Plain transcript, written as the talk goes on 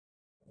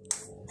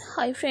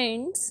Hi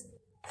friends,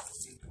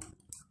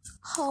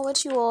 how are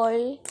you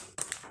all?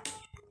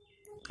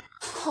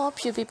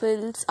 Hope you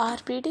peoples are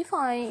pretty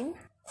fine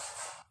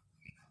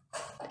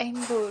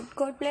and good.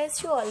 God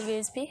bless you.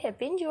 Always be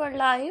happy in your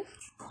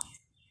life.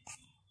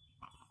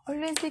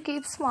 Always be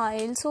keep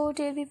smile. So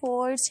dear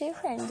viewers, dear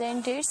friends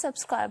and dear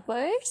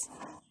subscribers,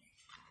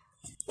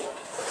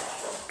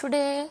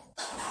 today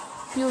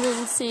you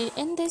will see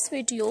in this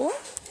video.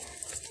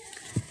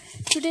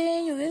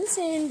 Today you will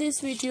see in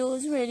this video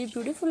is very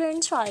beautiful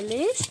and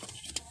stylish.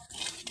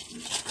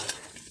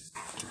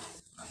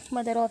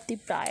 Mother of the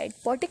bride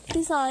boutique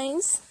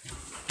designs.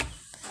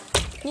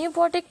 New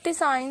boutique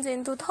designs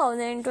in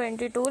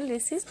 2022.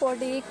 This is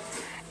boutique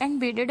and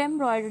beaded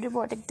embroidery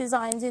boutique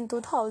designs in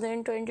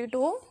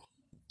 2022.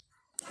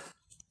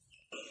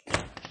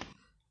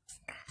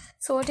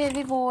 So dear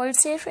viewers,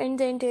 dear friends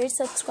and dear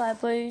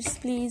subscribers,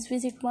 please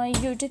visit my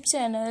YouTube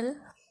channel.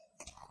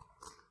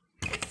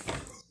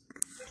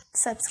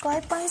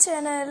 Subscribe my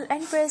channel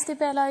and press the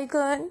bell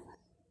icon.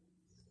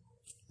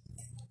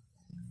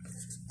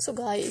 So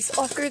guys,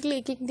 after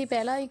clicking the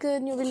bell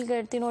icon, you will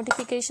get the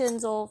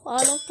notifications of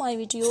all of my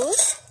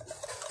videos.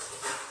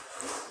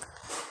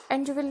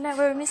 And you will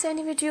never miss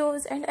any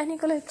videos and any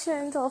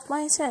collections of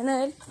my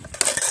channel.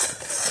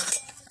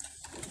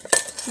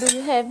 Do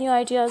you have new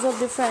ideas of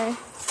different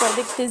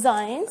product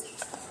designs?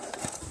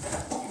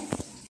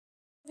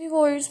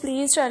 Viewers,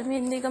 please tell me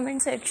in the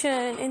comment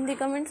section.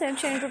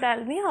 To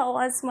tell me how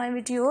was my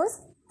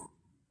videos.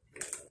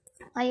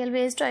 I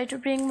always try to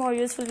bring more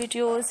useful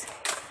videos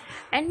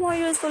and more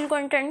useful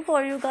content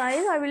for you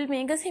guys. I will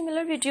make a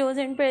similar videos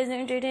and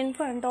present it in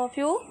front of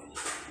you.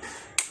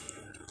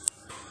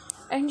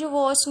 And you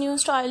watch new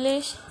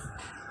stylish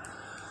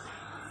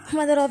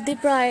mother of the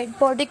bride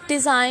boutique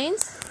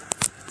designs.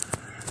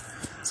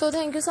 So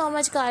thank you so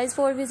much guys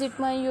for visit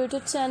my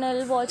YouTube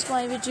channel, watch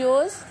my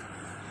videos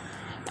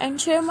and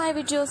share my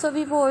videos. So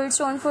viewers,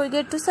 don't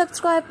forget to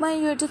subscribe my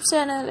YouTube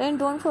channel and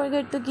don't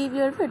forget to give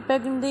your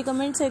feedback in the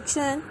comment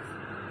section.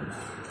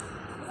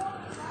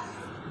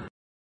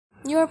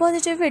 Your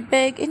positive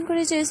feedback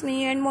encourages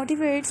me and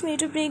motivates me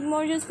to bring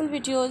more useful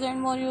videos and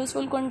more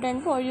useful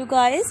content for you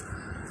guys.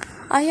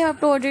 I have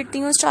uploaded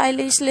new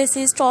stylish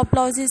laces, top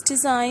blouses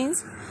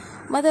designs,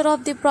 mother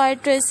of the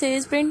bride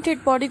dresses,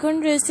 printed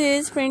bodycon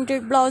dresses,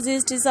 printed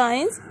blouses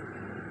designs.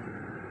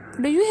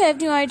 Do you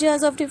have new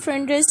ideas of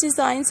different dress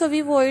designs? So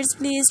viewers,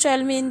 please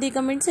tell me in the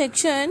comment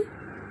section.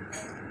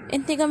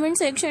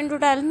 To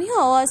tell me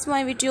how was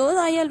my videos.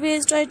 I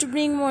always try to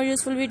bring more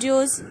useful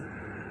videos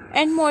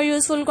and more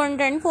useful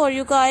content for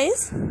you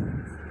guys.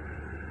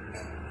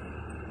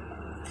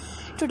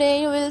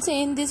 Today you will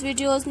see in this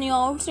videos new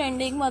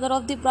outstanding mother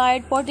of the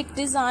bride boutique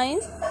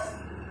designs.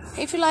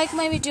 If you like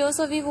my videos,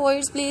 so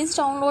viewers, please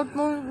download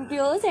more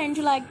videos and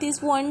you like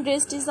this one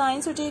dress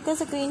design, so take a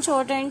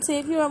screenshot and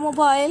save your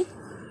mobile.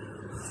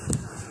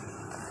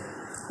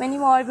 Many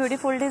more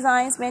beautiful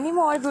designs, many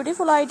more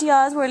beautiful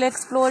ideas we'll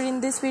explore in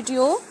this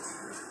video.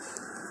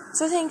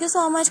 So thank you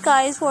so much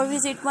guys for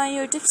visit my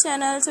YouTube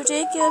channel. So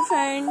take care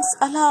friends.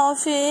 Allah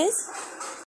Hafiz.